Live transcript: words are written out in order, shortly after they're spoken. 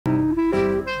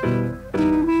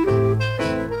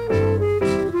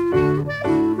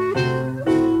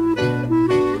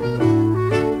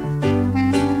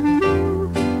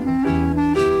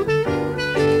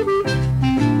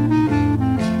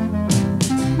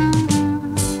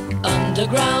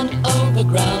underground,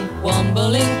 overground,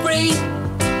 wombling free.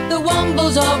 The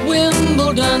Wombles of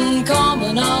Wimbledon,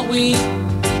 common are we,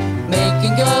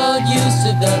 making good use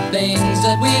of the things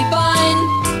that we find,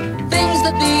 things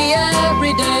that the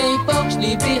everyday folks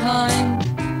leave behind.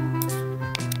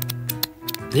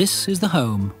 This is the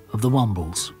home of the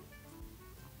Wombles.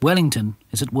 Wellington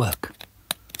is at work.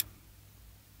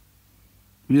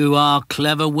 You are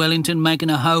clever, Wellington, making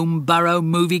a home burrow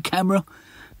movie camera.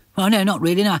 Oh, no, not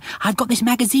really, no. I've got this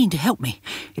magazine to help me.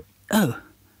 Oh,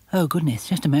 goodness,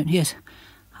 just a moment, yes.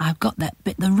 I've got that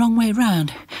bit the wrong way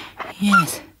round.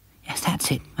 Yes,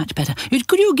 that's it, much better.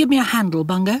 Could you give me a handle,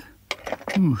 Bungo?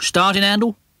 Starting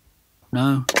handle?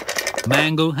 No.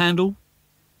 Mangle handle?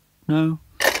 No.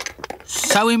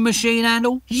 Sewing machine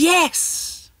handle?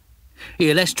 Yes!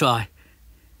 Here, let's try.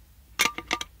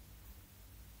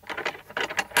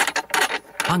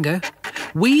 Bungo,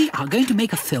 we are going to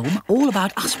make a film all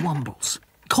about us Wombles,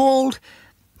 called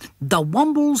The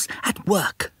Wombles at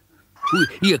Work.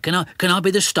 Here, can I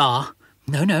be the star?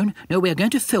 No, we are going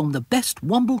to film the best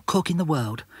Womble cook in the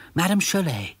world, Madame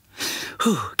Cholet.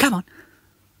 Come on.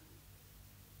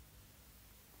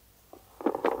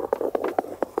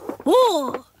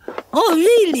 Oh,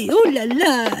 really? Oh, la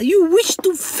la, you wish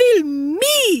to film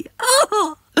me?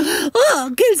 Oh,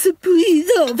 quelle surprise.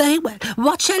 Oh, very well.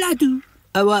 What shall I do?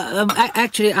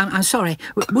 Actually, I'm sorry.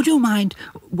 Would you mind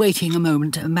waiting a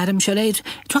moment, Madame Cholet?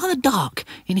 It's rather dark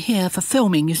in here for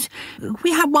filming.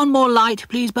 We have one more light,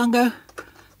 please, Bungo.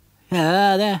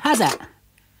 There. How's that?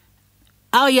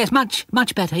 Oh, yes, much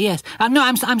better, yes. No,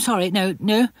 I'm sorry. No,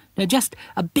 just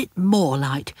a bit more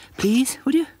light, please,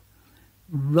 would you?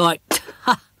 Right.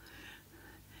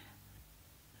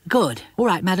 Good. All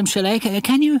right, Madame Cholet,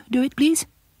 can you do it, please?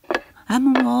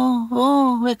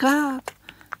 Regard.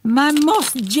 My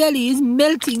moss jelly is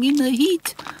melting in the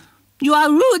heat. You are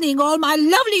ruining all my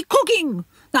lovely cooking.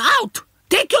 Now, out!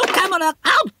 Take your camera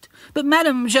out! But,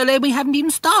 Madame Cholet, we haven't even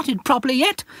started properly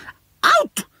yet.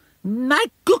 Out! My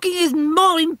cooking is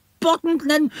more important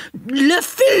than le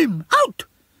film. Out!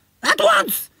 At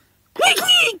once!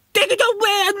 Quickly! Take it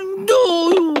away!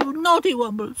 No, you naughty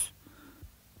Wombles.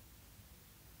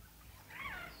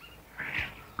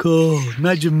 God,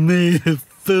 imagine me, a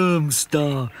film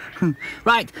star.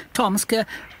 Right, Tomska,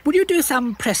 would you do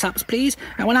some press-ups, please?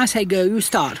 And when I say go, you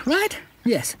start, right?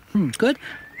 Yes. Good.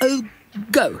 Oh,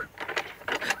 go.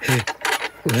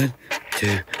 1,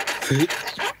 2, 3.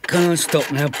 Can I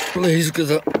stop now, please,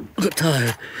 because I got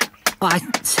tired. I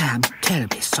say I'm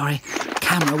terribly sorry.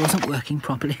 Camera wasn't working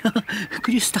properly.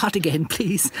 Could you start again,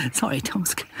 please? Sorry,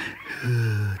 Tomska.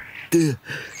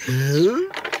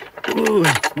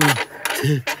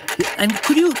 And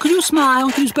could you smile,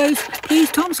 use both,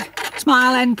 please, Tomska?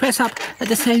 Smile and press up at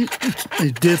the same...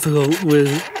 It's difficult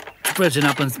with pressing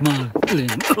up and smiling.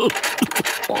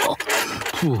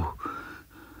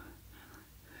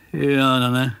 Yeah, I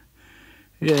don't know.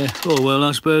 Yeah, oh, well,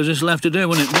 I suppose this will have to do,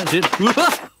 won't it? That's it.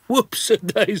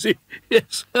 Whoops-a-daisy.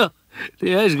 Yes. Yeah,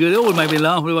 it's good. It always made me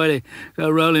laugh the way they go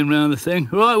rolling round the thing.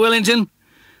 Right, Wellington?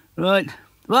 Right.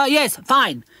 Well, yes,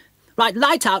 fine. Right,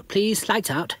 light out, please.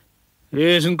 Light out.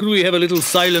 Yes, and could we have a little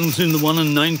silence in the 1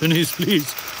 and 9pennies,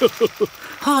 please?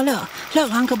 Oh, look,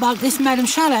 Uncle Bug, this is Madame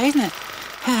Cholet, isn't it?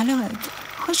 Yeah, look,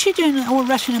 what's she doing all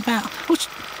rushing about?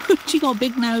 She got a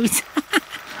big nose.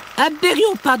 I beg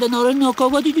your pardon, Orinoco,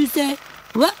 what did you say?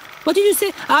 What? What did you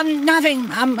say?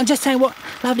 Nothing. I'm just saying what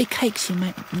lovely cakes you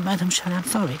make, Madame Cholet. I'm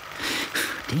sorry.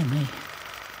 Dear me.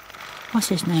 What's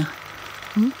this now?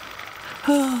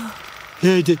 Oh.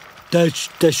 Yeah,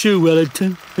 that's you,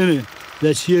 Wellington, isn't it?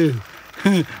 That's you.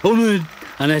 Oh, no,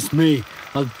 and that's me.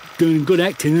 I'm doing good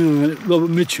acting, isn't I? Robert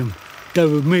Mitchum. That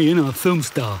was me, you know, a film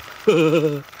star.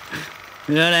 Yeah,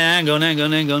 hang on.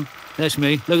 That's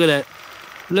me. Look at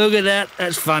that.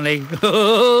 That's funny.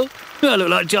 I look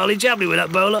like Charlie Chaplin with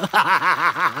that bowler.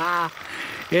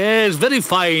 Yes, very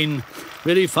fine.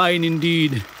 Very fine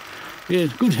indeed.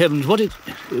 Yes, good heavens,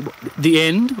 the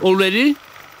end already?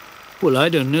 Well, I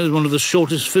don't know. It's one of the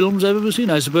shortest films I've ever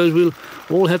seen. I suppose we'll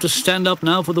all have to stand up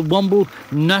now for the Womble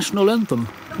national anthem.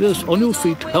 Yes, on your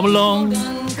feet. Come along.